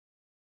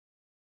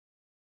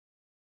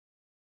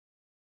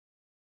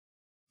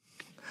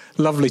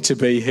Lovely to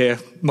be here.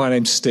 My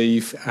name's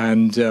Steve,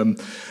 and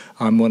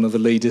I'm one of the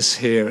leaders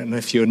here. And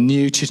if you're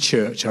new to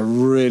church, I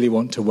really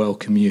want to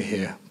welcome you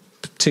here,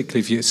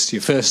 particularly if it's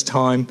your first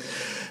time.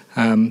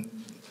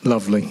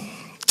 Lovely.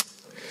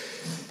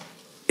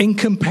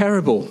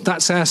 Incomparable,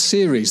 that's our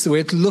series.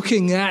 We're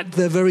looking at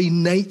the very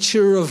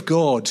nature of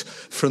God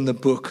from the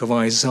book of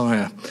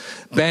Isaiah.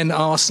 Ben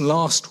asked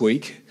last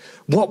week,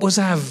 what was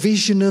our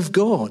vision of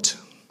God?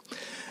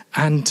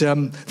 And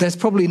there's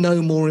probably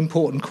no more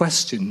important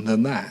question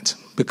than that,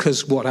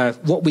 because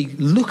what we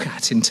look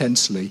at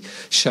intensely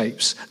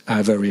shapes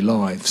our very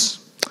lives.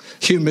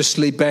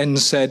 Humorously, Ben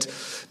said,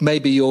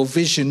 maybe your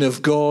vision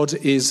of God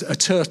is a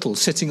turtle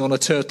sitting on a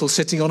turtle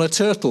sitting on a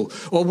turtle.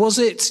 Or was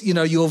it,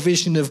 your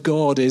vision of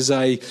God is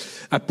a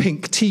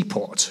pink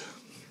teapot?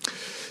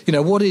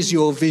 What is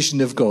your vision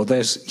of God?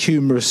 There's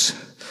humorous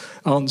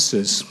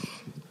answers.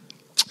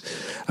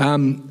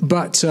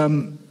 But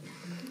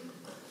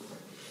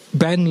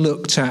Ben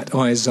looked at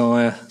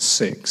Isaiah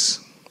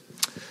 6,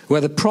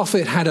 where the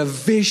prophet had a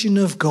vision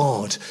of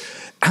God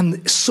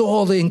and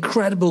saw the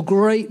incredible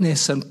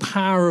greatness and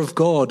power of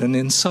God, and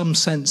in some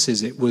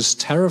senses it was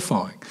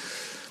terrifying.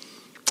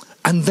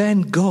 And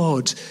then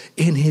God,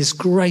 in his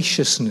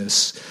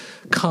graciousness,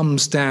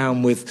 comes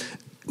down with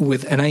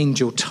an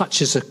angel,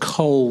 touches a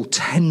coal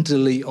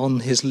tenderly on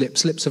his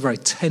lips. Lips are very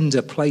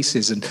tender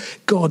places, and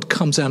God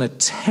comes down and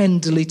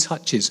tenderly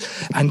touches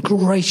and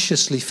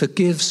graciously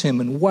forgives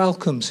him and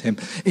welcomes him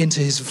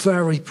into his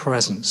very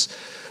presence.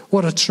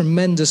 What a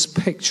tremendous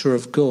picture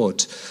of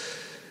God.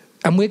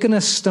 And we're going to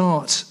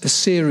start a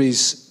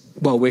series,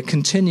 we're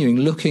continuing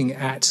looking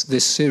at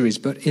this series,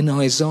 but in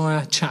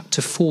Isaiah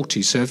chapter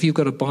 40. So if you've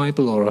got a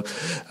Bible or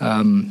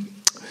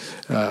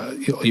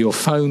your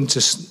phone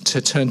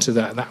to turn to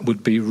that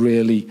would be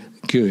really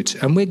good.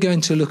 And we're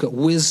going to look at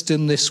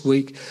wisdom this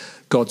week,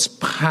 God's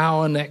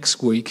power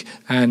next week,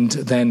 and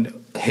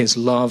then his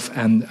love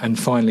and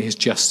finally his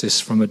justice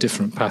from a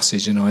different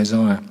passage in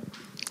Isaiah.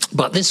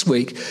 But this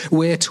week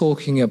we're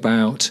talking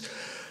about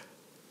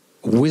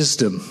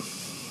wisdom.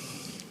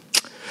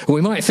 We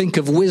might think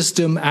of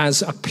wisdom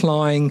as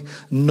applying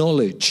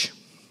knowledge.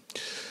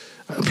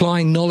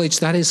 Applying knowledge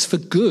that is for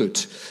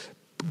good.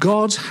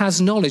 God has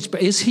knowledge,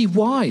 but is he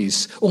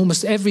wise?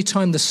 Almost every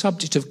time the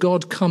subject of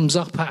God comes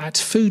up at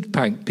Food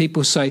Bank,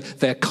 people say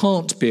there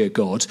can't be a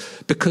God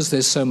because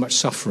there's so much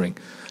suffering.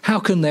 How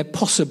can there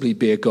possibly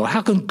be a God?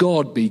 How can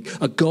God be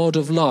a God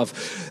of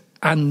love?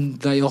 And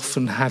they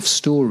often have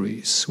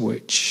stories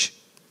which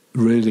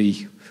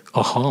really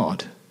are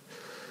hard.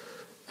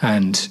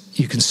 And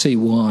you can see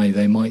why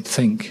they might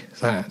think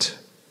that.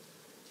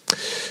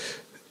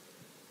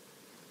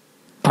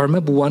 I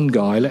remember one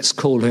guy, let's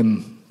call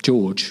him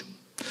George,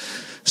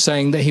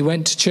 saying that he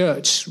went to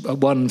church at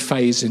one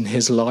phase in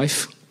his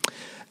life,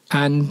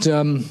 and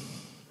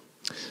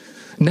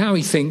now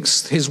he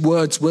thinks his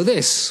words were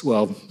this.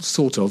 Well,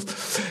 sort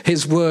of.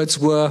 His words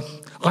were,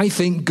 I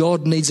think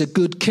God needs a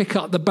good kick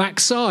up the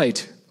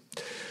backside.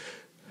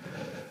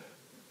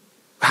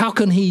 How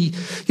can he,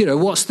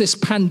 what's this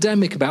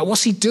pandemic about?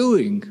 What's he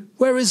doing?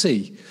 Where is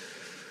he?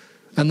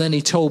 And then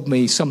he told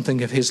me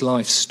something of his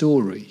life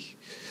story,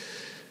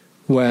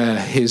 where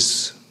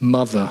his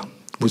mother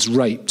was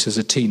raped as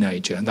a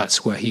teenager, and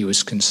that's where he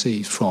was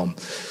conceived from.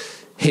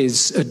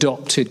 His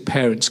adopted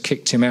parents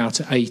kicked him out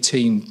at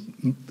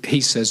 18. He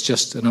says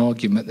just an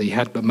argument that he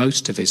had, but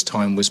most of his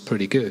time was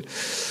pretty good.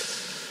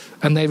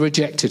 And they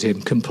rejected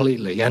him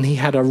completely, and he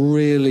had a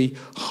really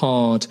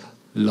hard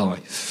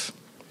life.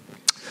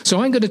 So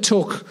I'm going to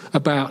talk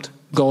about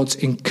God's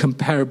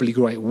incomparably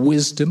great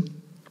wisdom.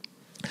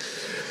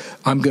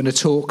 I'm going to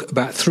talk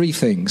about three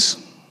things.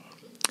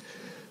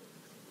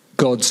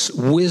 God's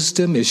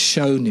wisdom is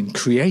shown in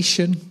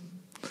creation.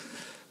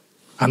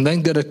 I'm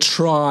then going to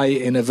try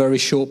in a very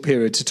short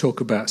period to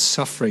talk about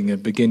suffering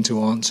and begin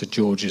to answer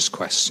George's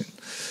question.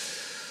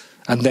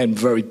 And then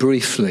very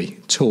briefly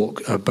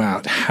talk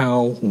about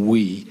how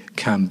we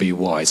can be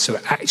wise. So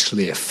it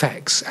actually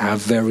affects our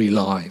very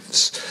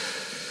lives.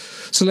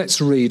 So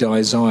let's read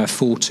Isaiah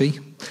 40.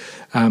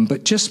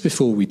 But just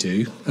before we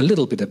do, a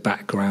little bit of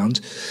background.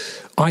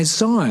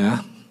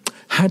 Isaiah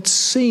had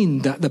seen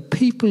that the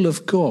people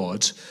of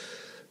God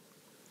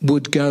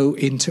would go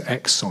into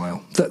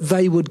exile, that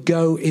they would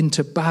go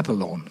into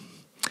Babylon.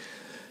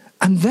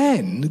 And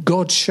then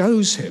God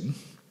shows him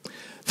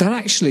that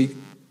actually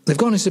they've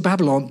gone into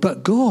Babylon,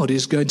 but God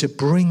is going to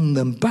bring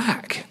them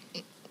back.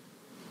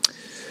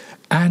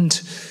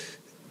 And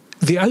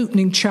the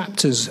opening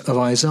chapters of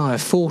Isaiah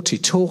 40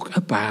 talk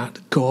about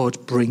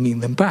God bringing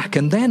them back.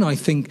 And then I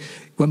think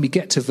when we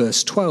get to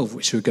verse 12,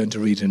 which we're going to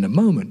read in a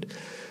moment,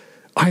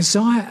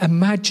 Isaiah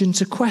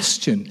imagines a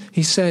question.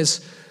 He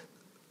says,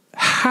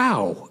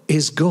 how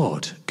is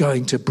God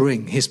going to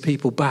bring his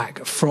people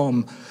back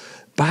from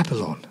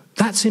Babylon?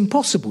 That's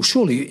impossible,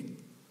 surely.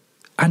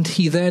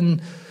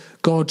 And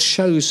God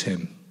shows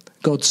him,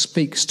 God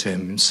speaks to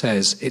him and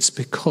says, it's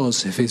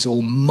because of his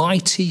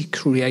almighty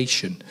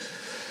creation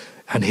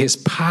and his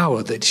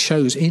power that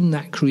shows in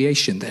that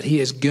creation that he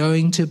is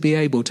going to be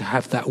able to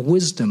have that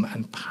wisdom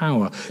and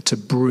power to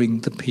bring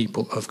the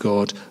people of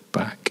God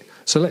back.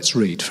 So let's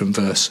read from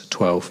verse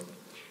 12.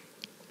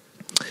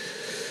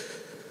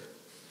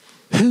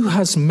 Who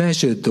has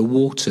measured the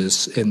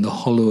waters in the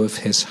hollow of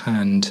his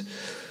hand,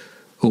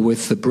 or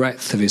with the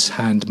breadth of his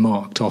hand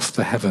marked off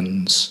the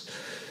heavens?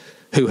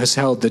 Who has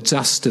held the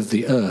dust of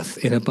the earth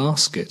in a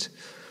basket,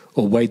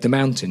 or weighed the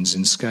mountains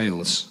in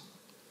scales,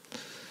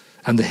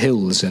 and the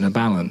hills in a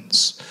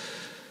balance?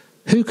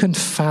 Who can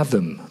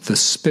fathom the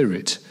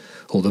spirit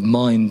or the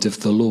mind of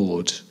the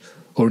Lord,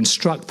 or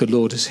instruct the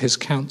Lord as his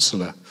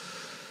counselor?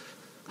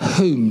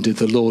 Whom did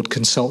the Lord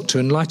consult to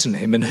enlighten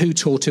him, and who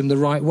taught him the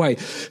right way?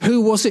 Who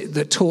was it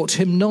that taught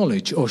him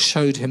knowledge, or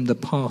showed him the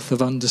path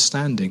of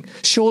understanding?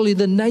 Surely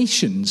the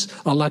nations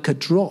are like a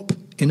drop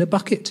in a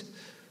bucket.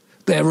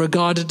 They are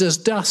regarded as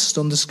dust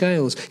on the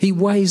scales. He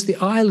weighs the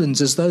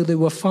islands as though they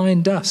were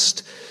fine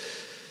dust.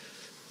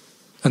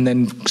 And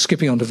then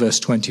skipping on to verse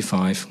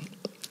 25,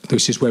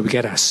 which is where we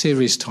get our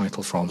series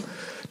title from.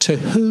 To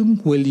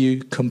whom will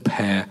you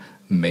compare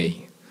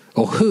me?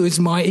 Or who is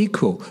my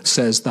equal,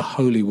 says the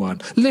Holy One.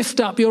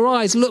 Lift up your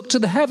eyes, look to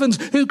the heavens.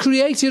 Who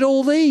created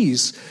all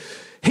these?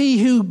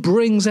 He who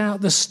brings out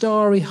the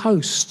starry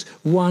host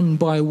one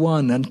by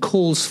one and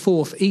calls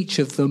forth each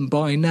of them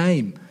by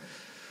name.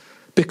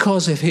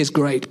 Because of his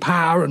great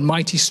power and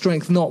mighty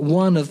strength, not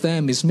one of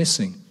them is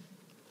missing.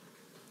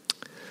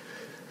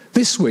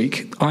 This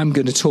week, I'm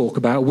going to talk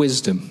about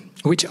wisdom,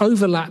 which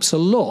overlaps a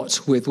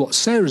lot with what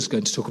Sarah's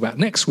going to talk about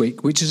next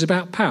week, which is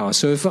about power.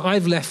 So if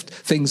I've left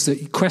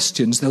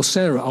questions,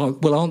 Sarah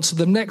will answer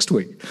them next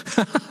week.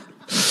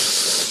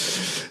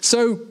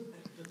 So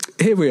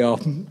here we are.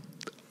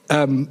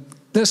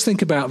 Let's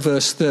think about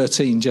verse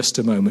 13 just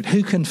a moment.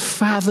 Who can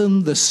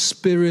fathom the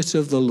Spirit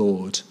of the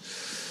Lord?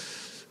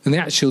 And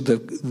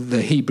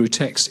the Hebrew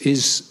text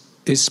is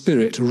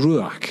spirit,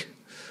 ruach,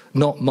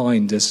 not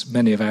mind, as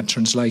many of our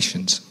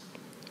translations.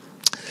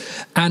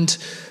 And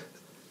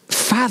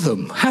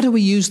fathom, how do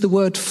we use the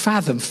word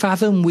fathom?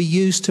 Fathom we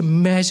use to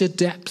measure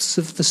depths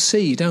of the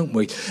sea, don't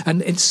we?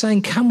 And it's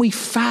saying, can we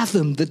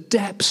fathom the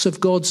depths of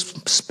God's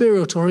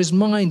Spirit or his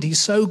mind?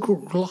 He's so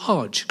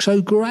large,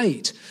 so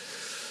great.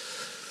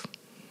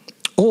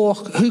 Or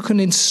who can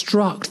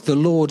instruct the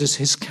Lord as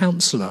his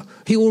counselor?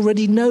 He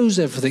already knows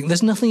everything.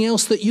 There's nothing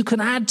else that you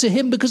can add to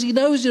him because he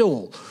knows it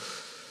all.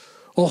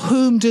 Or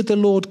whom did the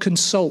Lord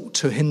consult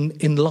to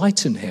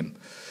enlighten him?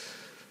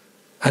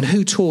 And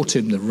who taught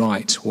him the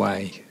right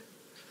way?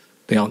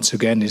 The answer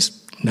again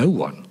is no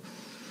one.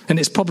 And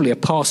it's probably a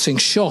passing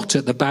shot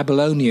at the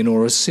Babylonian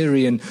or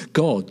Assyrian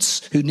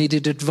gods who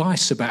needed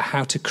advice about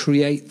how to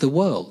create the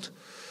world.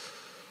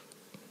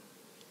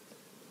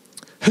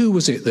 Who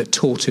was it that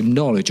taught him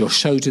knowledge or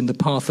showed him the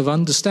path of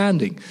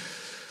understanding?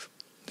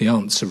 The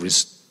answer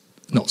is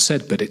not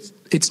said, but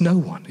it's no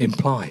one,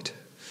 implied.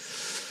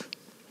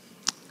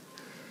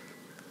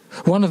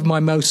 One of my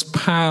most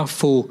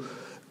powerful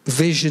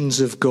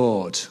visions of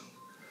God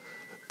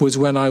was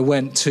when I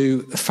went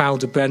to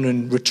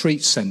Faldebrennen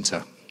Retreat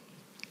Centre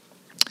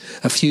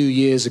a few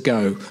years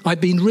ago.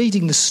 I'd been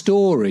reading the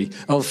story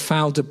of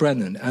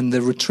Faldebrennen and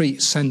the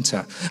retreat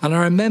centre, and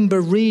I remember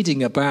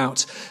reading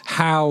about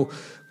how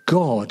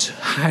God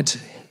had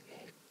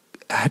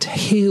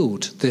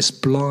healed this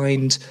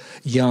blind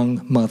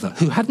young mother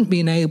who hadn't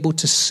been able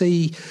to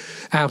see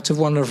out of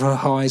one of her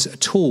eyes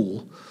at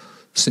all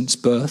since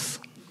birth,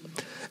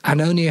 and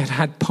only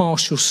had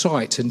partial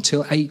sight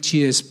until 8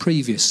 years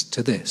previous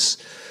to this.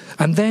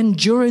 And then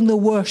during the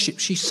worship,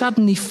 she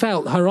suddenly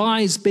felt her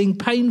eyes being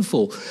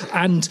painful,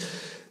 and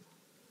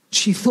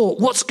she thought,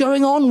 what's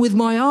going on with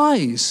my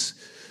eyes?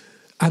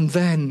 And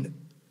then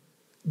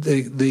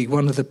the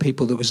one of the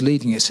people that was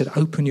leading it said,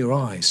 open your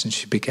eyes, and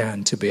she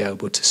began to be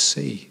able to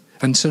see.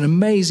 And it's an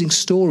amazing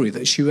story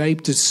that she was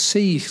able to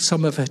see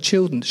some of her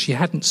children that she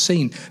hadn't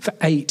seen for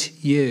 8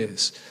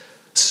 years.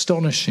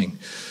 Astonishing.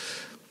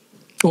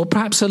 Or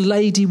perhaps a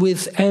lady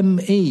with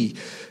ME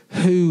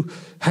who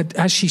had,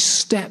 as she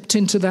stepped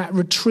into that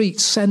retreat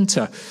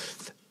centre,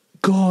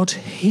 God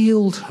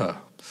healed her.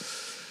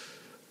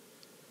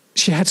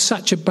 She had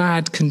such a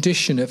bad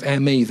condition of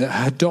ME that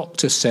her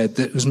doctor said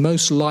that it was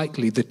most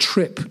likely the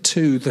trip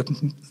to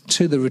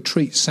the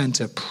retreat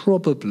centre,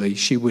 probably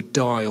she would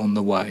die on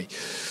the way.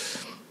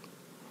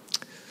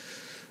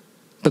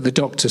 But the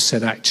doctor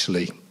said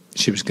actually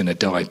she was going to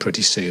die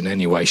pretty soon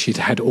anyway. She'd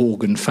had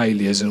organ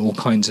failures and all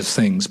kinds of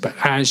things. But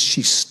as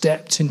she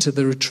stepped into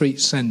the retreat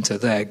centre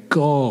there,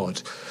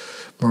 God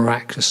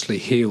miraculously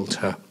healed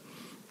her.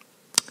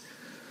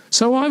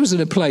 So I was in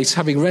a place,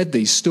 having read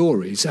these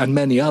stories and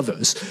many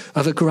others,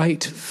 of a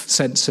great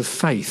sense of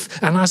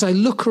faith. And as I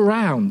look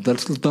around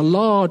the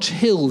large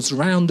hills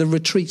around the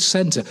retreat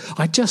centre,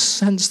 I just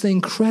sensed the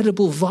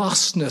incredible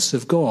vastness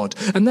of God.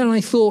 And then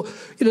I thought,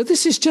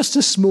 this is just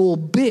a small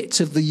bit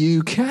of the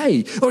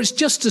UK, or it's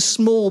just a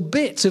small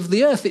bit of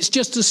the earth. It's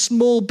just a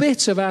small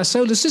bit of our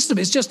solar system.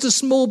 It's just a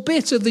small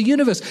bit of the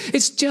universe.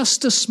 It's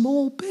just a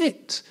small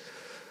bit.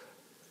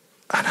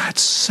 And I had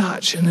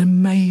such an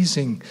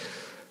amazing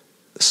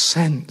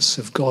sense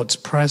of God's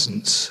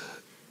presence,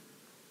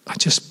 I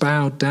just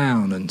bowed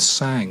down and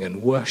sang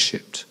and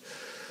worshipped.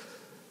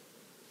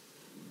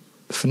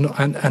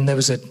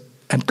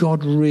 And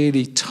God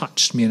really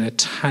touched me in a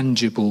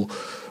tangible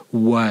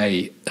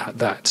way at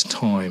that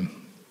time.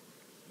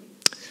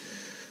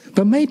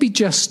 But maybe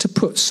just to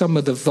put some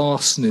of the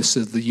vastness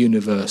of the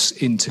universe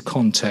into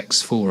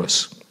context for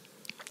us.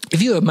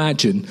 If you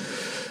imagine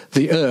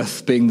the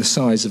earth being the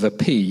size of a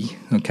pea,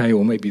 okay,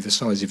 or maybe the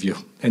size of your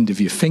end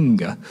of your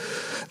finger,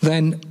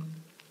 then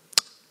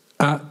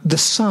the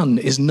sun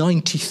is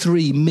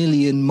 93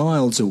 million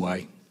miles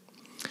away.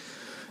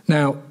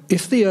 Now,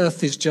 if the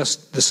earth is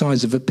just the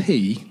size of a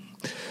pea,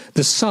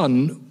 the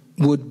sun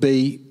would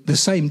be the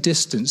same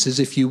distance as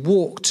if you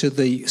walk to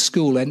the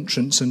school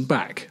entrance and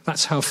back.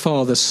 That's how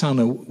far the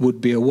sun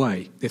would be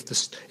away if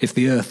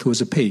the earth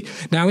was a pea.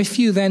 Now, if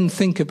you then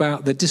think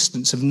about the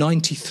distance of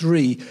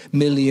 93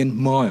 million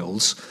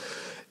miles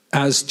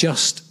as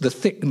just the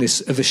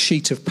thickness of a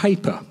sheet of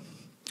paper,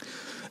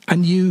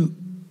 and you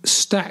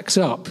stacked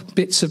up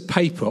bits of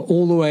paper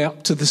all the way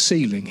up to the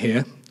ceiling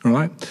here,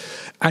 right?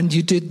 And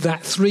you did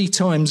that 3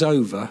 times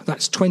over,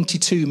 that's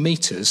 22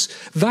 meters,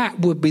 that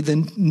would be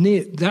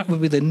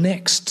the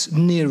next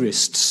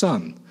nearest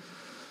sun.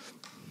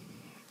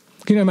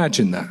 Can you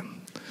imagine that?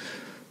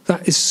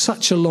 That is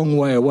such a long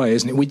way away,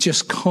 isn't it? We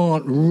just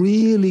can't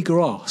really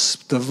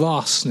grasp the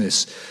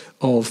vastness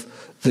of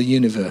the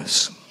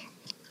universe.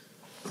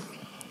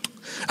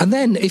 And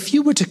then if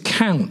you were to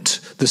count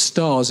the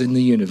stars in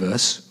the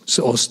universe,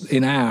 or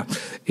in our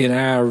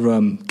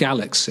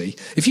galaxy,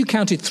 if you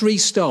counted 3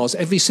 stars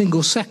every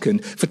single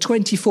second for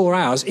 24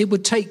 hours, it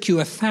would take you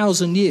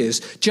 1,000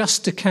 years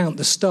just to count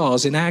the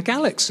stars in our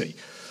galaxy.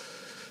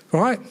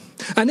 Right?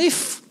 And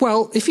if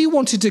you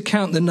wanted to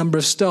count the number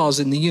of stars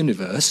in the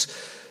universe,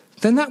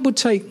 then that would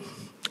take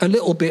a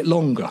little bit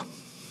longer.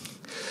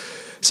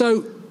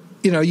 So,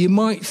 you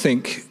might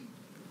think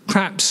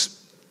perhaps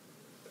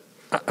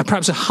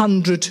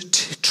 100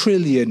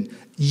 trillion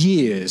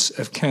years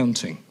of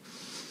counting.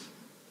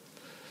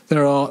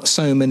 There are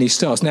so many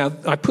stars. Now,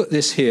 I put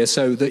this here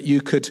so that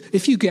you could,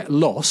 if you get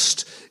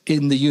lost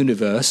in the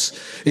universe,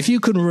 if you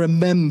can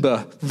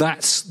remember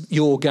that's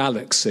your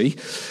galaxy,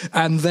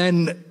 and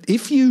then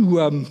if you,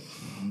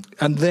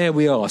 and there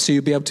we are, so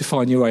you'll be able to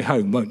find your way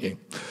home, won't you?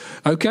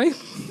 Okay?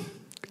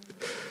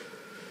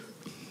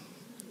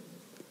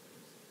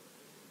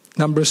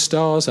 Number of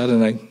stars, I don't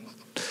know.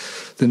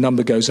 The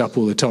number goes up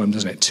all the time,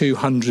 doesn't it?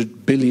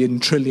 200 billion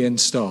trillion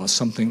stars,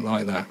 something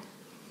like that.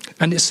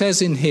 And it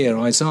says in here,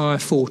 Isaiah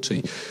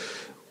 40,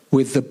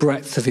 with the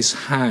breadth of his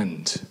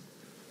hand,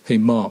 he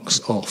marks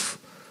off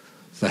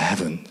the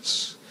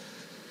heavens.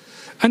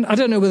 And I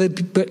don't know whether,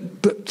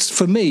 but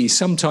for me,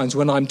 sometimes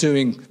when I'm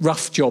doing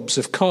rough jobs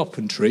of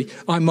carpentry,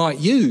 I might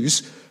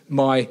use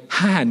my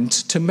hand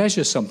to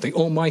measure something,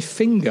 or my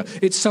finger.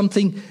 It's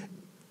something,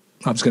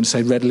 I was going to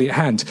say readily at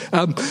hand,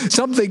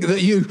 something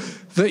that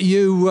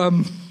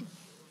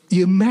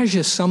you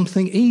measure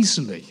something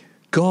easily.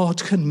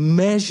 God can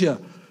measure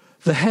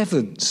the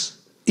heavens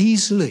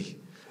easily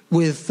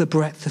with the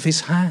breadth of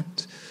his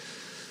hand.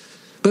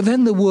 But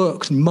then the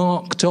work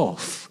marked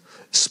off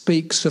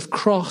speaks of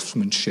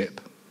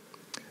craftsmanship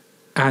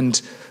and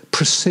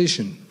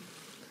precision.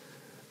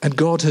 And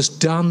God has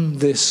done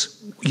this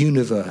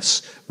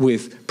universe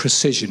with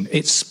precision.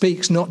 It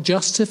speaks not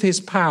just of his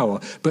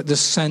power, but the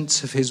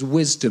sense of his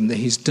wisdom, that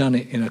he's done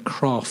it in a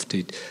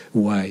crafted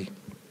way.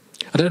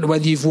 I don't know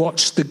whether you've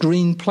watched The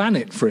Green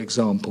Planet, for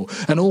example,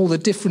 and all the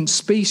different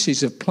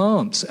species of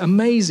plants.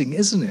 Amazing,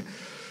 isn't it?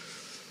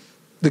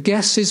 The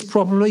guess is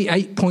probably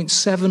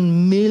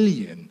 8.7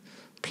 million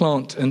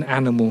plant and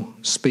animal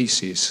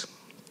species.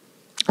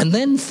 And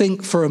then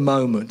think for a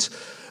moment,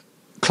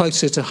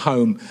 closer to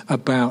home,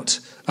 about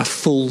a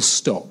full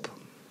stop.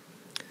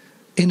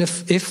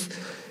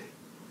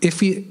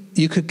 If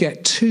you could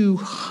get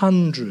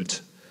 200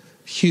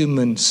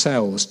 human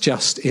cells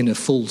just in a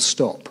full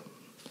stop,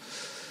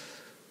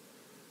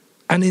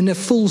 and in a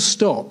full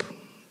stop,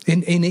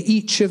 in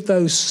each of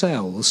those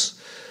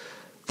cells,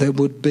 there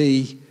would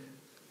be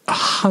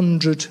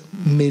 100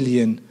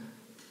 million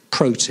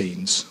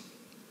proteins.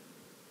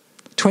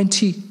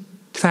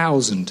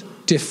 20,000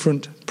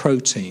 different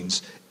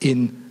proteins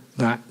in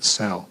that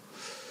cell.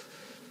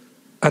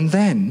 And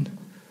then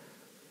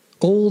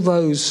all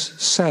those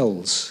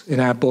cells in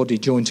our body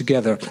join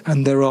together,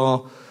 and there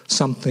are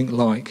something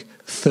like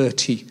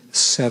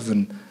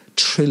 37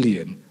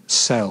 trillion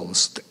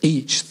cells,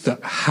 each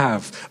that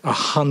have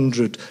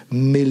 100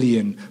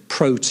 million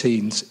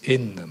proteins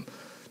in them.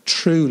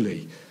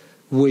 Truly,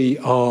 we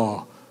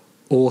are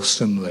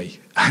awesomely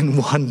and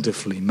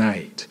wonderfully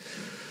made.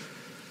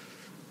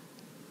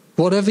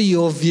 Whatever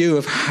your view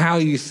of how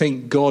you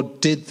think God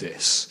did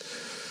this,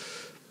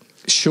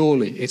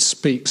 surely it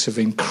speaks of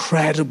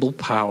incredible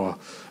power,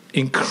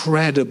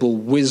 incredible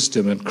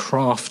wisdom and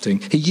crafting.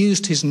 He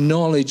used his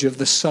knowledge of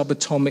the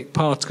subatomic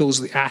particles,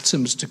 the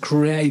atoms, to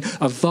create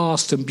a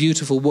vast and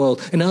beautiful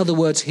world. In other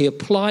words, he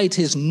applied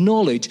his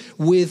knowledge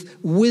with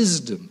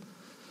wisdom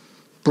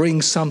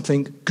bring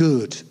something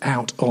good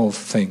out of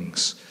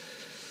things.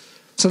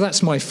 So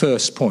that's my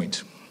first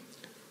point.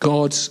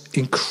 God's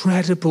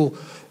incredible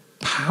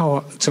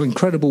power, so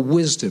incredible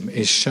wisdom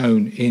is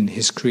shown in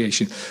his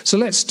creation. So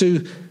let's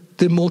do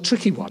the more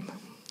tricky one,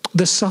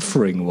 the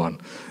suffering one.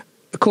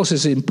 Of course,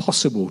 it's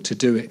impossible to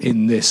do it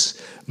in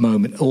this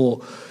moment,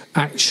 or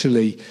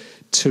actually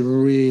to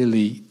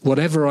really,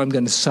 whatever I'm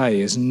going to say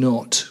is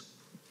not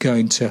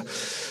going to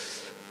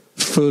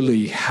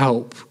fully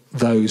help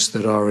those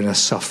that are in a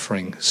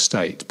suffering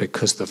state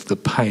because of the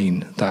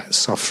pain that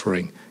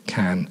suffering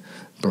can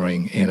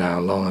bring in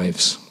our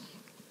lives.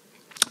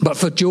 But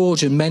for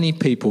George and many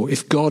people,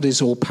 if God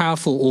is all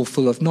powerful, all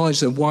full of knowledge,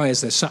 then why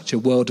is there such a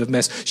world of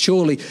mess?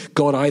 Surely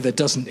God either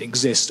doesn't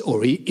exist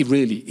or he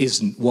really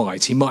isn't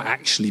wise. He might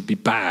actually be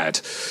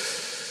bad.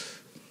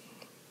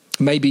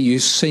 Maybe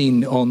you've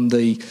seen on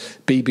the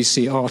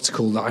BBC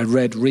article that I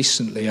read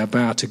recently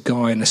about a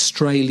guy, an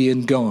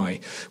Australian guy,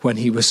 when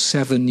he was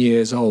 7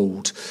 years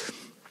old.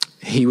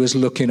 He was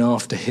looking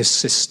after his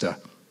sister,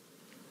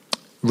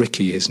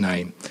 Ricky his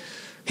name.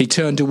 He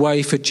turned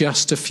away for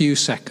just a few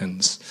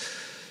seconds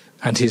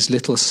and his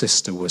little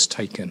sister was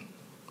taken,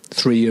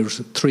 3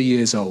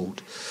 years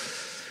old.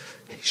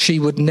 She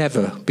would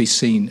never be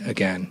seen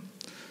again.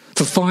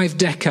 For 5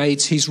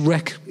 decades, he's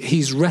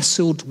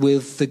wrestled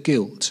with the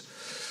guilt.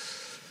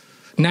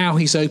 Now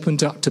he's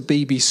opened up to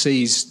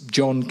BBC's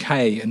John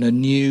Kay and a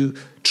new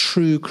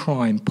true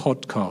crime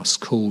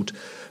podcast called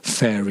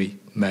Fairy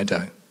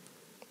Meadow.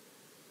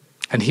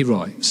 And he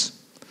writes,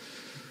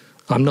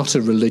 I'm not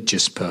a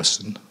religious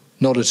person,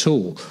 not at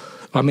all.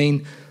 I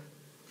mean,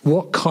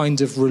 what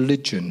kind of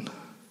religion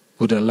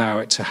would allow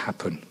it to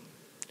happen?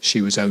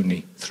 She was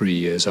only 3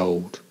 years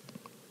old.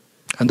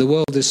 And the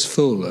world is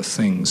full of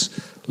things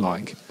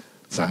like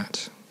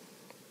that.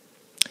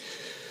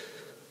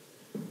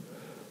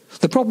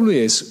 The problem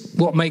is,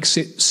 what makes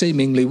it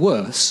seemingly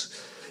worse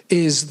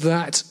is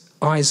that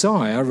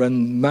Isaiah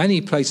and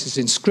many places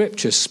in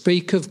Scripture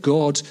speak of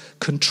God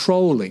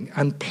controlling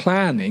and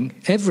planning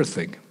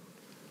everything.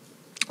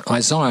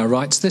 Isaiah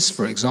writes this,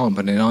 for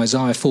example, in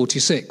Isaiah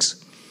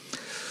 46.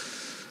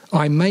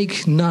 I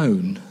make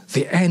known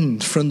the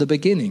end from the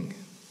beginning.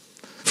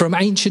 From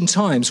ancient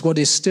times, what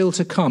is still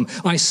to come.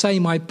 I say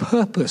my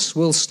purpose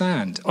will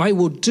stand. I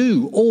will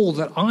do all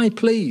that I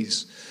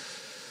please.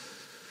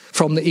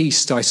 From the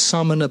east I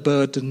summon a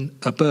bird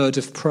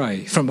of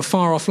prey. From a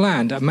far-off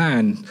land, a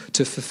man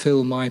to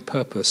fulfill my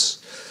purpose.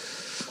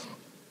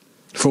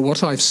 For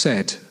what I've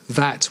said,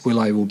 that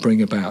I will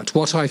bring about.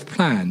 What I've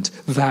planned,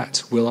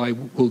 that I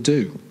will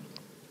do.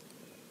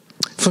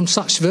 From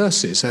such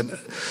verses,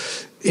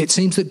 it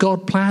seems that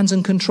God plans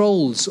and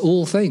controls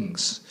all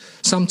things.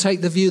 Some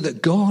take the view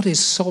that God is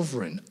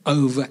sovereign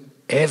over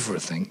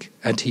everything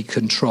and he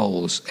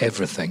controls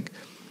everything.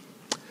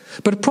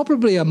 But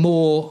probably a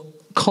more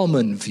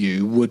common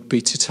view would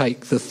be to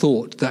take the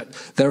thought that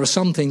there are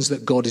some things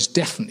that God is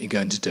definitely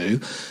going to do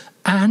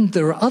and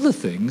there are other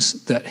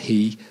things that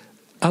he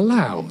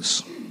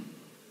allows.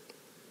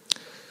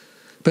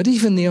 But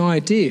even the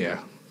idea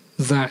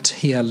that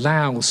he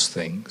allows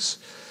things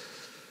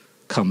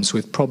comes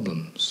with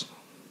problems.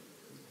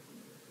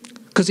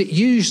 Because it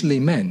usually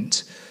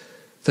meant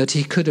that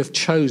he could have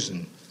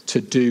chosen to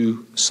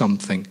do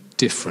something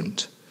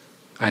different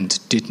and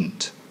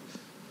didn't.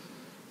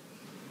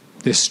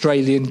 The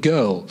Australian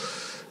girl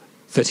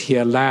that he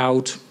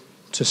allowed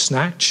to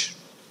snatch,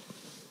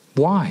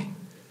 why?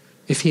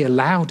 If he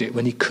allowed it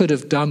when he could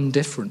have done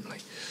differently.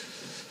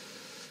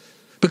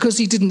 Because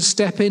he didn't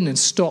step in and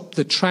stop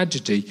the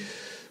tragedy,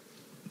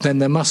 then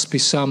there must be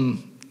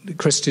some,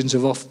 Christians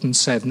have often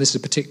said, and this is a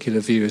particular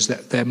view, is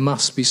that there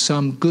must be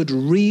some good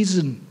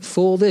reason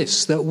for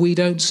this that we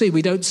don't see.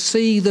 We don't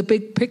see the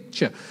big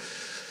picture.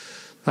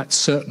 That's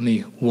certainly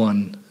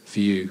one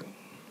view.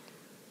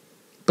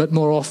 But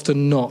more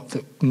often not,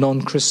 that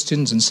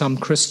non-Christians and some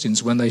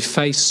Christians, when they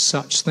face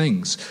such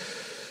things,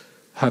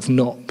 have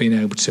not been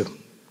able to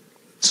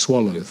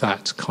swallow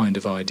that kind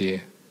of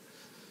idea.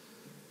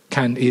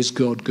 Is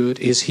God good?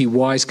 Is he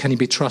wise? Can he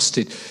be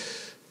trusted?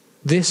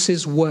 This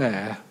is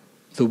where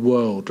the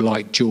world,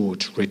 like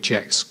George,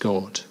 rejects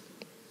God.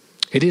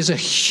 It is a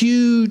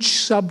huge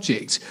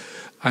subject,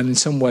 and in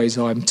some ways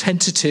I'm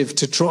tentative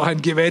to try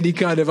and give any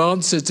kind of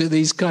answer to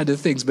these kind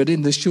of things, but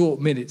in the short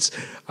minutes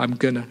I'm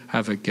going to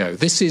have a go.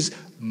 This is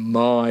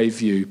my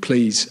view.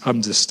 Please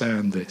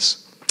understand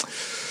this.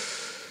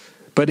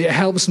 But it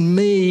helps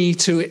me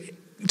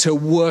to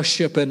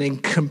worship an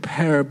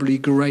incomparably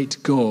great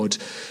God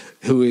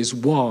who is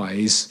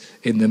wise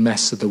in the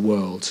mess of the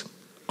world.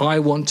 I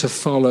want to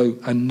follow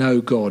and know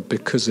God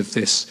because of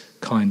this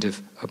kind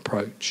of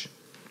approach.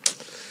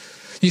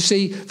 You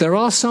see, there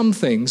are some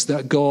things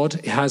that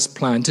God has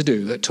planned to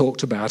do that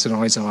talked about in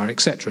Isaiah,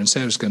 etc. And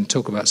Sarah's going to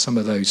talk about some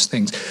of those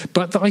things.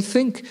 But I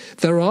think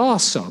there are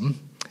some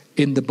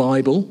in the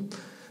Bible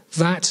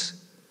that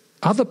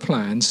other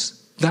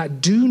plans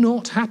that do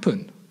not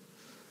happen,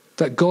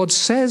 that God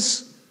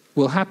says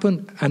will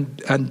happen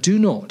and do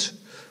not.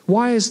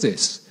 Why is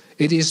this?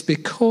 It is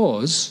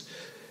because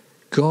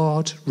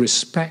God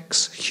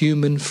respects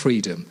human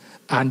freedom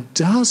and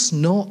does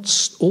not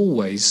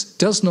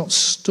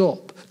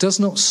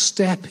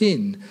step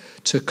in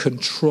to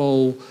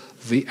control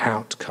the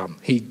outcome.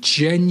 He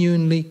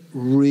genuinely,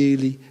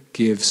 really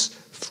gives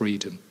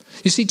freedom.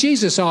 You see,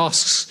 Jesus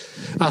asks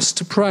us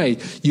to pray,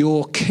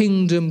 your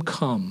kingdom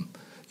come,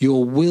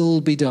 your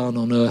will be done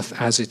on earth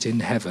as it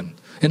in heaven.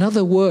 In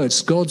other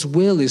words, God's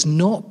will is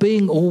not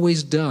being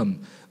always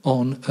done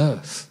on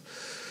earth.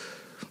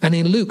 And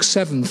in Luke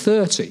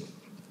 7:30,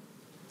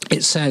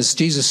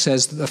 Jesus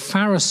says that the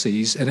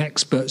Pharisees and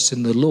experts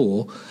in the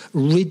law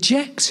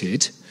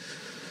rejected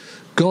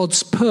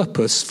God's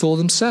purpose for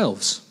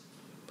themselves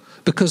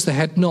because they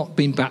had not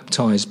been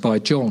baptized by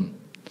John.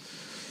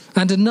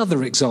 And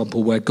another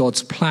example where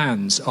God's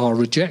plans are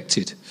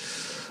rejected.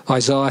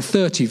 Isaiah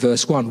 30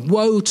 verse 1,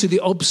 woe to the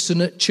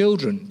obstinate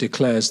children,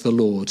 declares the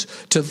Lord,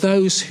 to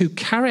those who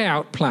carry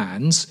out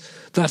plans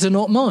that are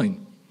not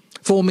mine,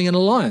 forming an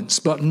alliance,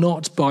 but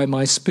not by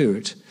my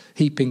spirit,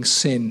 heaping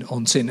sin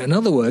on sin. In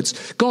other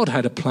words, God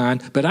had a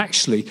plan, but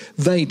actually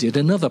they did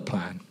another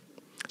plan.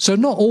 So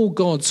not all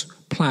God's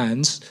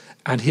plans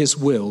and his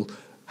will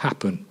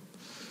happen.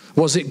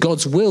 Was it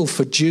God's will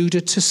for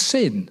Judah to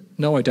sin?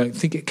 No, I don't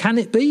think it. Can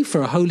it be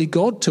for a holy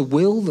God to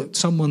will that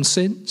someone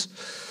sins?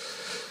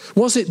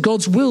 Was it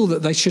God's will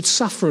that they should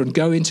suffer and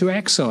go into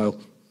exile?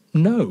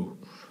 No.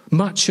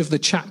 Much of the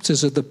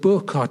chapters of the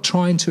book are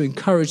trying to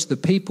encourage the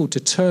people to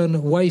turn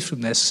away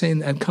from their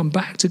sin and come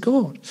back to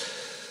God.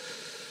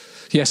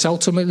 Yes,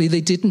 ultimately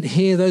they didn't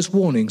hear those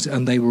warnings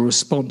and they were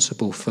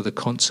responsible for the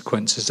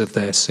consequences of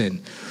their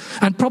sin.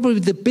 And probably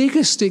the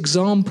biggest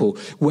example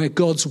where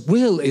God's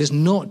will is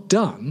not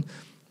done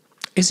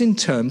is in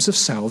terms of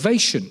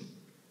salvation.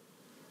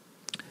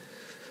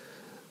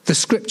 The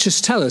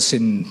scriptures tell us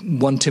in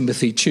 1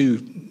 Timothy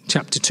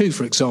chapter 2,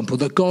 for example,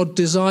 that God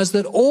desires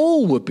that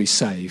all would be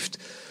saved.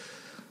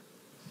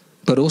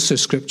 But also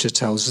scripture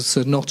tells us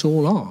that not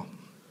all are.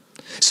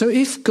 So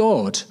if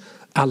God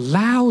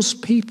allows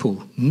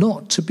people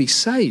not to be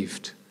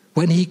saved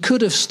when he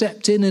could have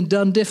stepped in and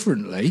done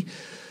differently,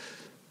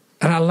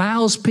 and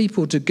allows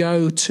people to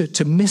go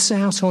to miss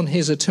out on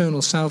his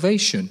eternal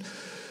salvation,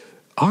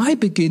 I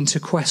begin to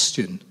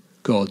question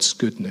God's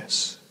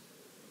goodness.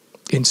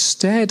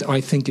 Instead, I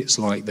think it's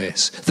like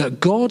this, that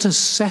God has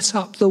set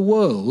up the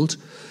world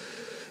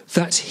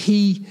that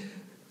he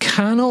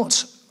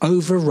cannot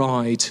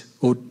override,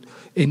 or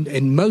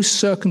in most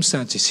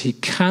circumstances, he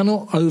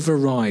cannot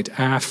override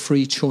our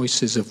free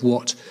choices of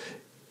what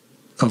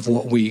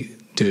we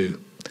do.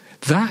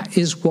 That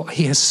is what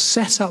he has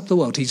set up the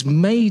world. He's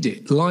made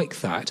it like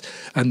that,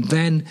 and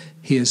then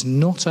he is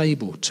not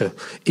able to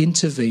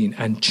intervene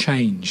and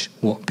change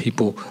what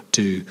people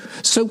do.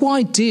 So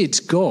why did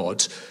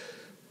God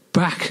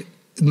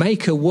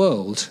make a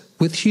world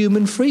with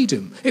human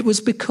freedom? It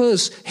was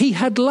because he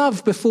had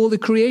love before the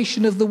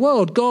creation of the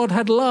world. God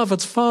had love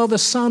as Father,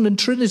 Son, and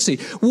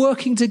Trinity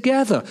working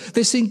together.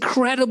 This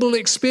incredible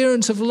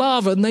experience of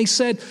love. And they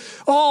said,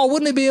 oh,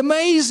 wouldn't it be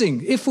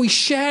amazing if we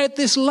shared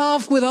this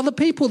love with other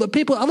people, that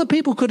other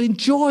people could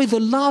enjoy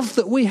the love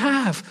that we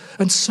have.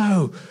 And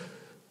so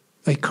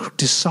they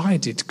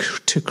decided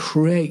to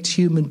create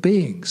human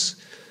beings.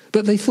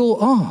 But they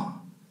thought,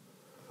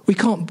 we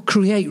can't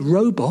create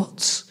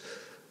robots.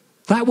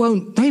 They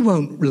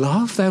won't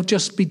love. They'll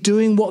just be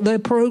doing what they're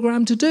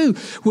programmed to do.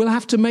 We'll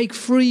have to make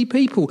free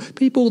people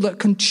that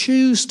can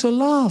choose to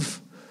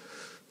love.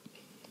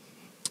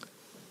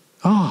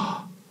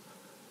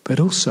 But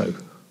also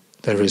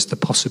there is the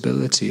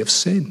possibility of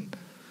sin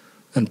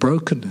and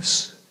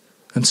brokenness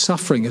and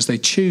suffering as they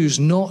choose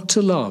not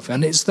to love.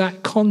 And it's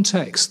that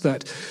context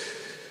that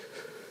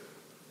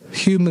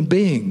human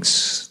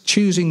beings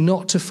choosing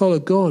not to follow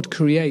God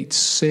creates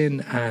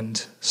sin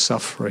and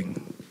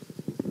suffering.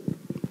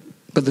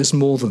 But there's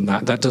more than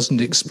that. That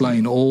doesn't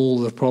explain all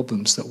the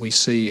problems that we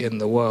see in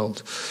the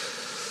world.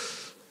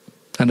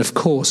 And of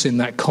course, in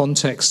that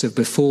context of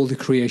before the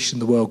creation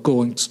of the world,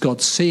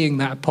 God seeing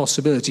that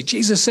possibility,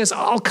 Jesus says,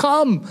 I'll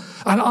come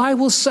and I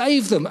will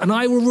save them and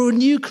I will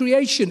renew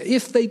creation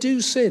if they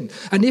do sin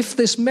and if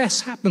this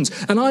mess happens.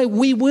 And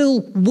we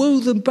will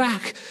woo them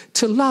back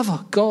to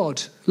love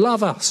God.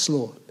 Love us,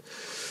 Lord.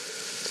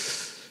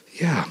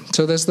 Yeah,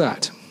 so there's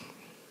that.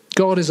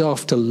 God is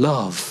after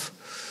love.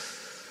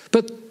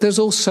 But there's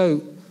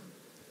also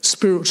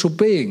spiritual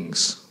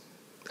beings,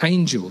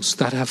 angels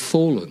that have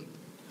fallen.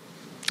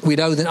 We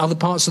know in other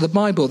parts of the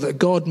Bible that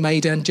God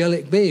made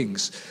angelic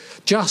beings.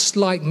 Just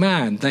like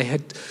man, they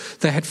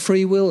had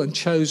free will and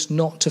chose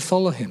not to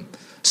follow him.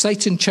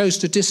 Satan chose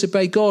to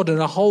disobey God and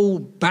a whole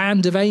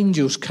band of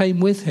angels came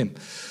with him.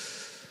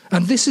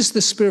 And this is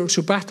the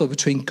spiritual battle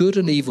between good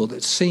and evil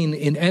that's seen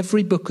in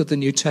every book of the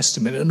New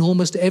Testament and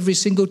almost every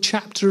single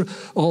chapter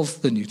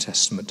of the New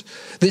Testament.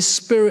 This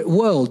spirit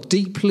world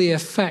deeply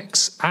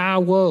affects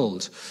our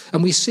world.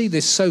 And we see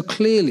this so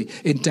clearly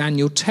in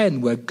Daniel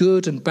 10, where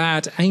good and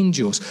bad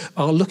angels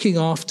are looking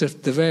after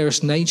the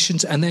various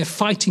nations and they're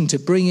fighting to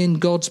bring in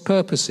God's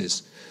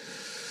purposes.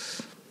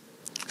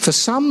 For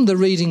some, the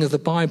reading of the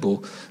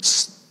Bible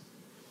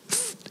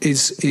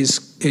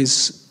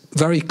is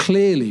very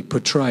clearly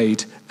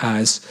portrayed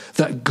as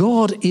that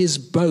God is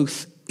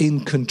both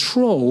in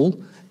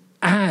control,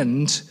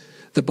 and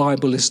the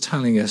Bible is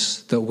telling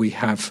us that we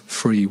have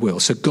free will.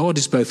 So God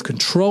is both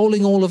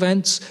controlling all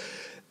events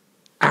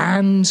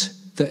and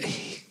that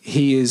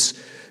he is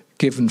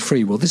given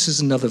free will. This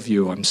is another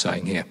view I'm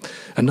saying here.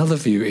 Another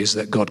view is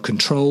that God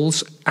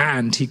controls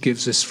and he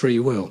gives us free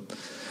will.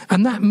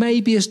 And that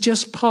maybe is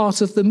just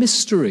part of the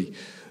mystery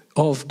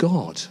of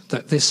God,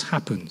 that this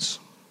happens.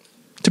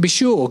 To be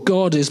sure,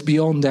 God is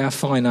beyond our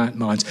finite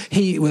minds.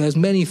 There's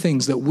many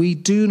things that we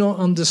do not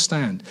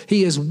understand.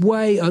 He is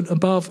way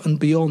above and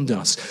beyond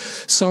us.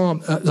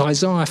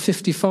 Isaiah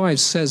 55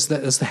 says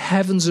that as the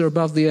heavens are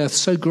above the earth,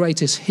 so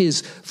great is his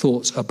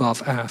thoughts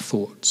above our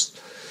thoughts.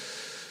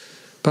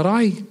 But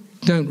I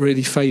don't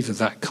really favour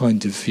that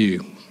kind of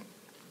view.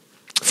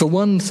 For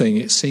one thing,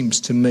 it seems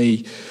to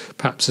me,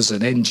 perhaps as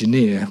an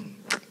engineer,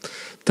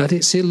 that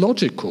it's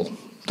illogical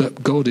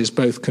that God is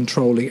both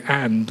controlling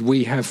and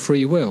we have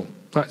free will.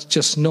 That's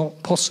just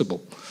not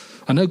possible.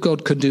 I know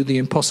God can do the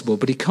impossible,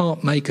 but he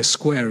can't make a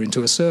square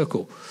into a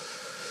circle.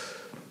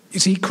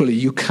 It's equally,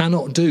 you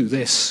cannot do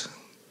this.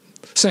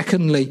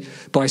 Secondly,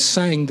 by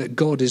saying that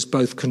God is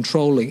both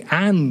controlling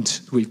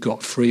and we've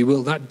got free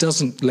will, that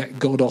doesn't let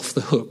God off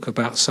the hook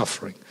about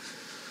suffering.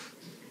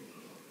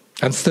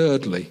 And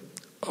thirdly,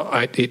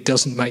 it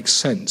doesn't make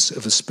sense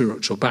of a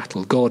spiritual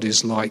battle. God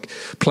is like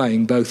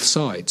playing both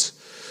sides.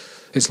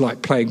 It's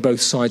like playing both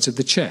sides of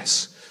the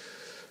chess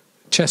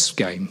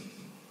game.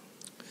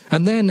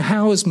 And then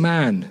how is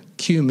man,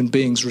 human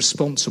beings,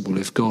 responsible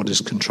if God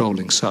is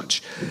controlling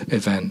such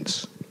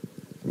events?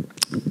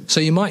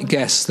 So you might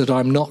guess that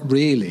I'm not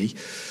really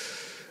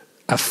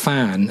a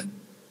fan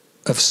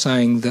of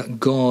saying that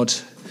God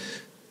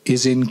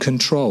is in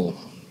control.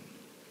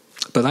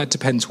 But that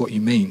depends what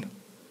you mean.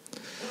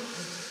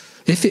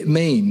 If it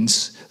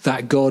means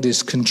that God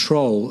is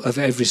control of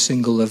every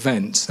single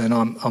event, then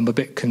I'm a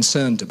bit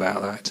concerned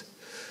about that.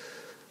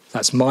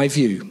 That's my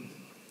view.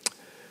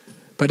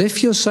 But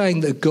if you're saying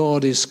that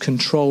God is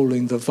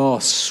controlling the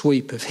vast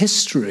sweep of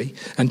history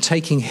and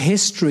taking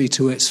history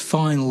to its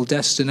final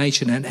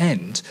destination and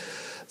end,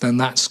 then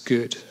that's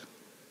good.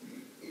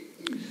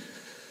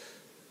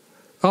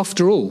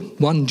 After all,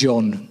 1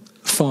 John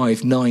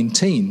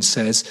 5:19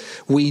 says,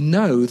 "We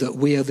know that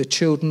we are the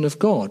children of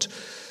God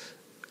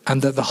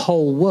and that the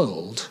whole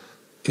world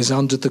is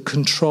under the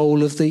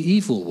control of the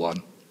evil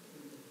one."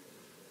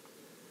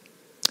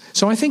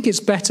 So I think it's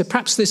better,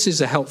 perhaps this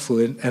is a helpful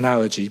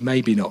analogy,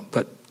 maybe not,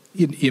 but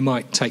you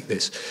might take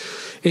this,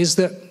 is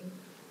that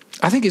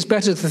I think it's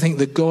better to think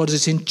that God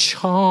is in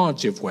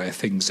charge of where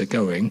things are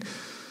going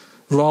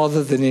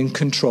rather than in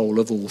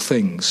control of all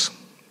things.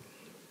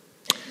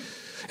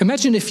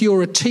 Imagine if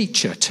you're a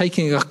teacher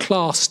taking a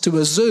class to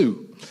a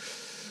zoo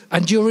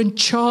and you're in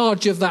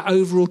charge of that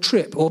overall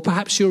trip, or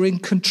perhaps you're in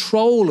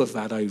control of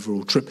that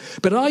overall trip.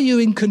 But are you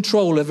in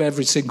control of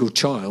every single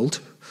child?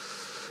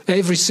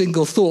 Every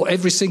single thought,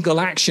 every single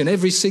action,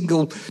 every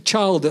single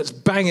child that's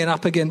banging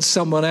up against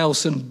someone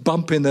else and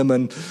bumping them?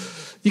 And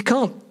you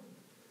can't,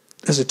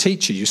 as a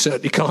teacher, you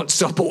certainly can't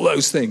stop all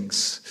those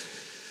things.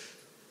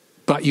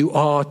 But you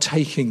are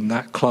taking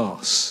that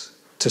class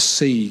to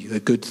see the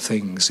good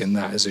things in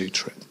that zoo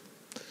trip.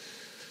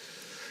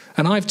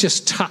 And I've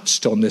just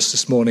touched on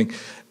this morning.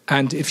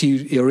 And if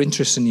you're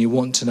interested and you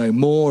want to know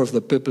more of the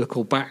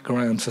biblical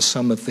background for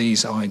some of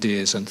these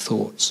ideas and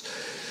thoughts,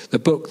 the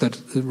book that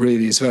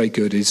really is very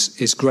good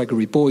is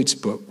Gregory Boyd's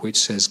book, which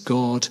says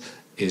God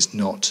is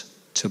not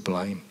to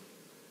blame.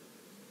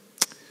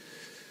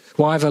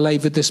 Why have I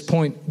laboured this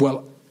point?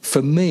 Well,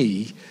 for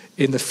me,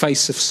 in the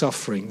face of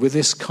suffering, with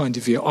this kind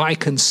of view, I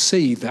can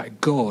see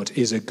that God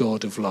is a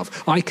God of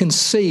love. I can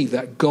see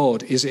that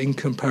God is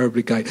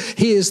incomparably great.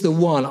 He is the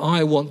one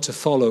I want to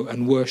follow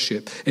and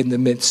worship in the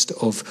midst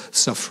of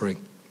suffering.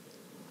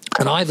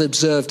 And I've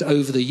observed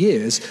over the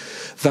years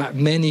that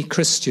many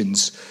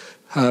Christians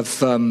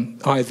have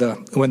either,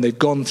 when they've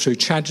gone through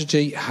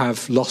tragedy,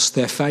 have lost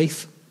their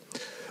faith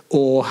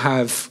or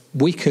have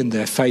weakened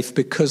their faith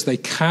because they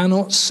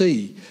cannot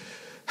see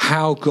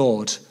how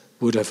God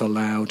would have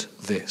allowed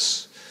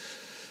this.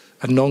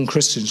 And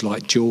non-Christians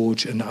like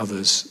George and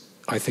others,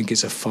 I think,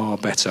 is a far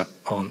better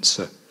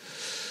answer.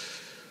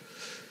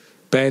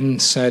 Ben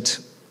said,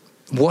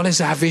 what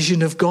is our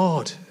vision of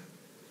God?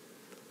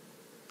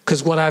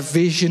 Because what our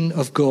vision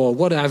of God,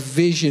 what our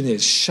vision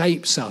is,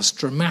 shapes us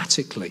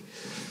dramatically.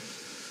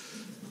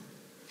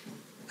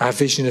 Our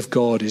vision of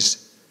God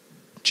is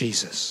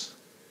Jesus.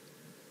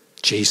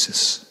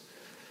 Jesus.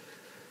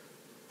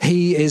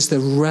 He is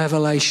the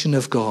revelation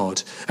of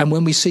God. And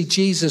when we see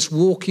Jesus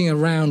walking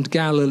around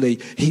Galilee,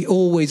 he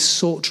always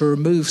sought to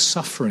remove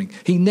suffering.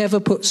 He never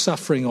put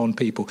suffering on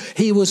people.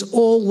 He was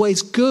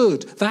always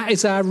good. That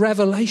is our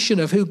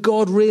revelation of who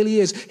God really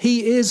is.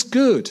 He is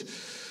good.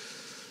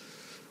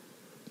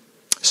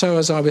 So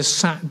as I was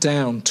sat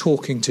down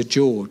talking to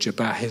George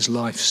about his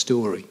life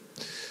story,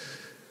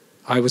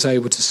 I was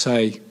able to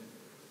say,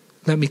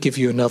 let me give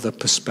you another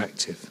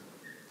perspective.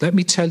 Let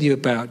me tell you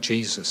about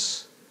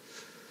Jesus.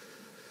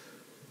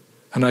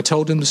 And I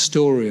told him the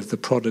story of the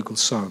prodigal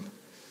son.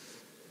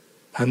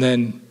 And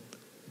then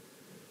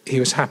he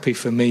was happy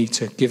for me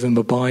to give him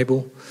a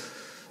Bible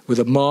with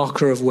a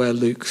marker of where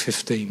Luke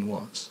 15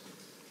 was.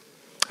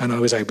 And I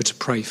was able to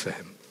pray for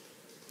him.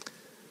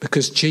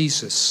 Because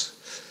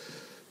Jesus,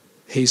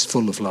 he's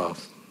full of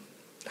love.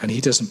 And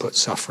he doesn't put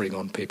suffering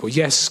on people.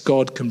 Yes,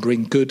 God can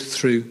bring good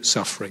through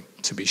suffering,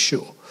 to be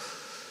sure.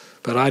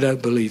 But I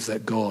don't believe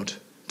that God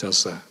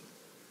does that.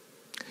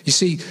 You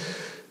see,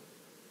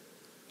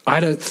 I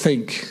don't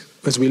think,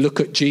 as we look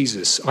at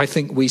Jesus, I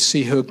think we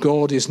see her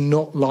God is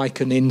not like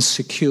an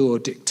insecure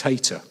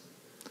dictator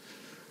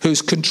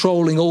who's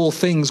controlling all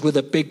things with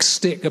a big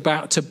stick,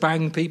 about to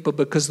bang people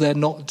because they're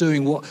not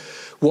doing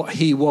what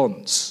he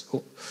wants.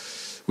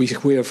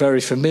 We are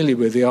very familiar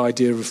with the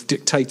idea of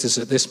dictators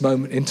at this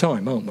moment in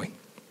time, aren't we?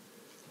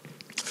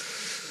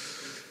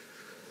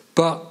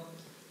 But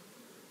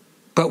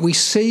we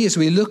see, as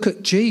we look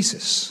at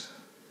Jesus,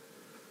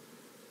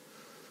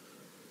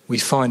 we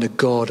find a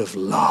God of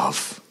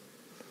love.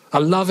 A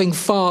loving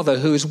Father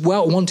who is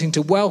wanting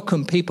to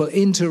welcome people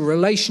into a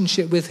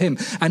relationship with him.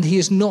 And he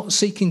is not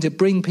seeking to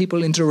bring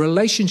people into a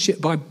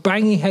relationship by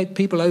banging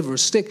people over a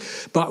stick,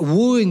 but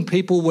wooing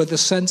people with a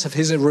sense of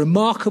his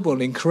remarkable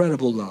and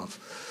incredible love.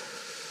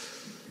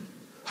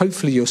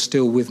 Hopefully you're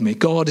still with me.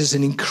 God is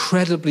an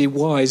incredibly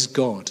wise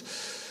God.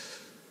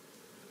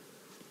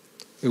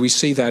 We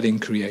see that in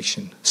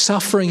creation.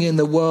 Suffering in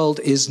the world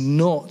is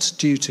not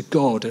due to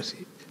God,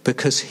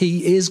 because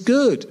he is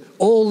good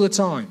all the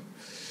time.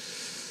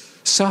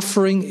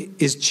 Suffering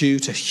is due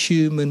to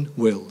human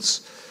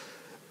wills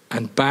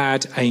and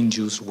bad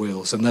angels'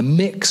 wills, and the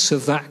mix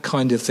of that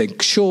kind of thing.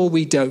 Sure,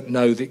 we don't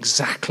know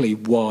exactly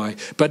why,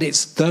 but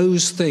it's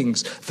those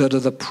things that are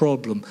the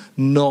problem,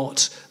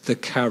 not the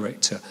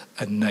character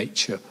and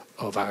nature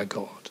of our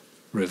God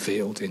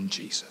revealed in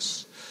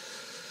Jesus.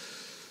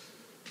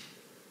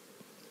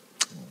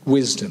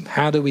 Wisdom,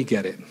 how do we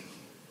get it?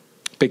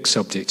 Big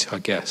subject, I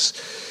guess.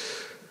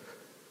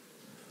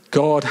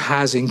 God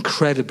has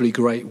incredibly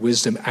great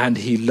wisdom and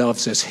he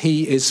loves us.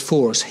 He is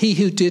for us. He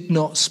who did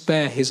not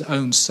spare his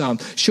own son,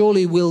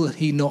 surely will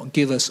he not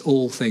give us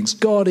all things?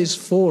 God is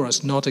for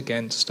us, not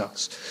against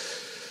us.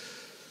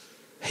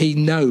 He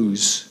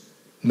knows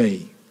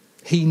me.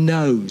 He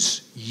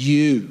knows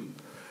you.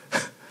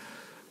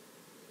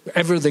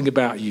 Everything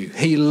about you.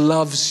 He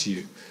loves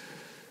you.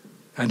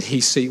 And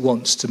he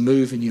wants to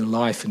move in your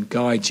life and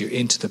guide you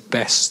into the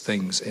best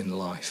things in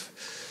life.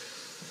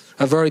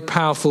 A very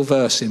powerful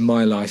verse in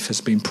my life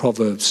has been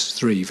Proverbs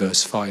 3,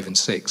 verse 5 and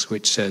 6,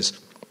 which says,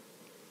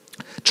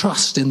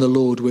 "Trust in the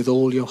Lord with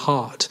all your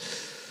heart,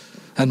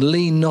 and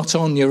lean not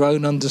on your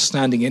own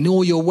understanding. In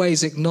all your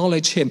ways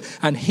acknowledge him,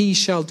 and he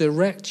shall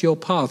direct your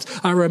paths."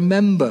 I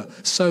remember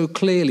so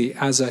clearly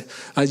as a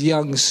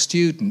young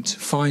student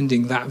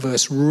finding that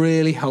verse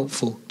really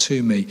helpful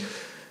to me,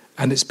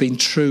 and it's been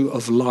true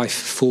of life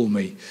for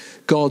me.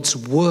 God's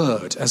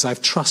word, as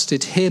I've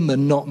trusted him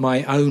and not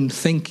my own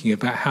thinking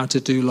about how to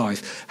do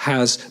life,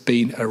 has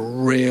been a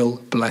real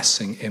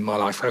blessing in my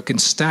life. I can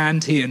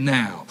stand here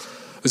now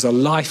as a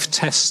life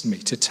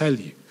testimony to tell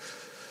you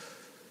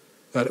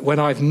that when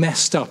I've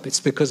messed up, it's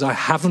because I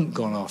haven't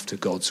gone after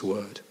God's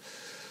word.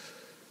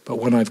 But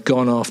when I've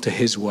gone after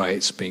his way,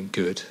 it's been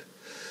good.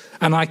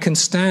 And I can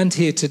stand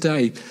here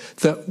today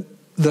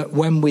that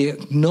when we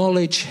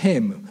acknowledge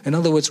him, in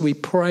other words, we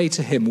pray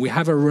to him, we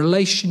have a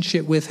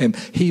relationship with him,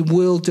 he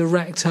will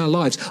direct our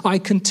lives. I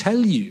can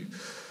tell you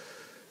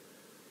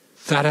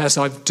that as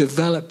I've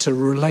developed a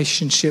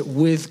relationship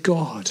with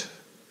God,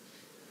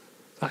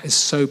 that is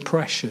so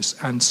precious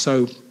and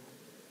so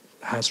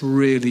has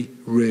really,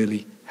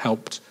 really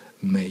helped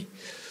me.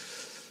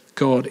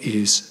 God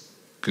is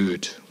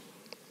good.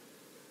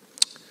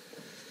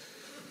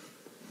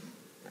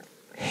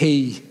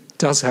 He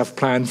does have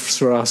plans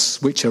for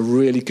us which are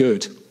really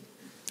good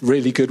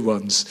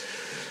ones.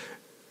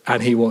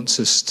 And he wants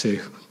us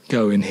to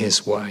go in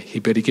his way.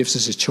 But he gives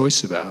us a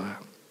choice about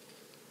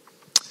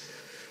that.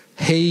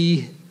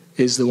 He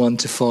is the one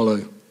to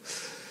follow.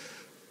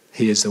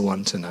 He is the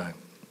one to know.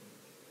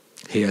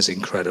 He has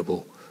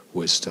incredible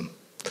wisdom.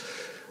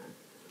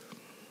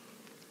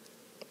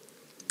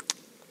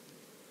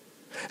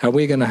 And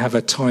we're going to have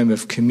a time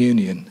of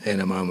communion in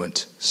a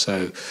moment.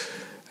 So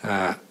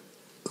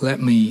let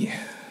me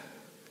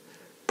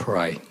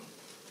pray.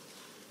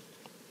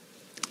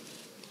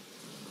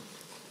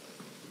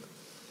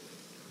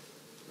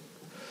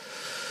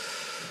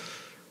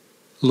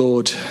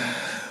 Lord,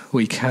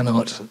 we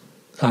cannot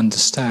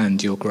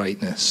understand your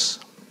greatness.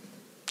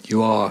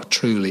 You are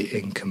truly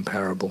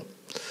incomparable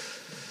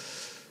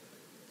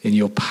in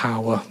your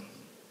power,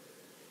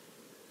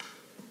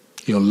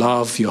 your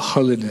love, your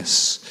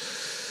holiness.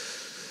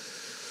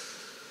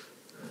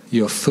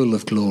 You're full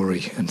of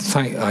glory. And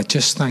I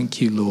just thank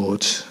you,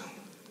 Lord,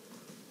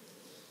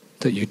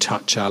 that you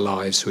touch our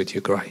lives with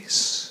your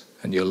grace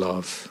and your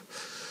love.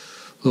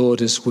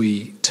 Lord, as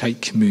we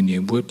take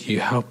communion, would you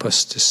help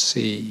us to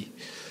see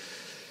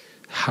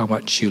how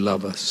much you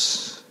love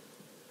us,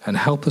 and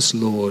help us,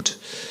 Lord,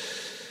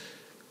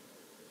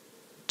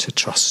 to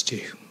trust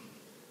you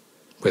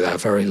with our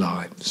very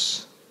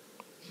lives.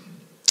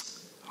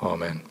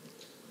 Amen.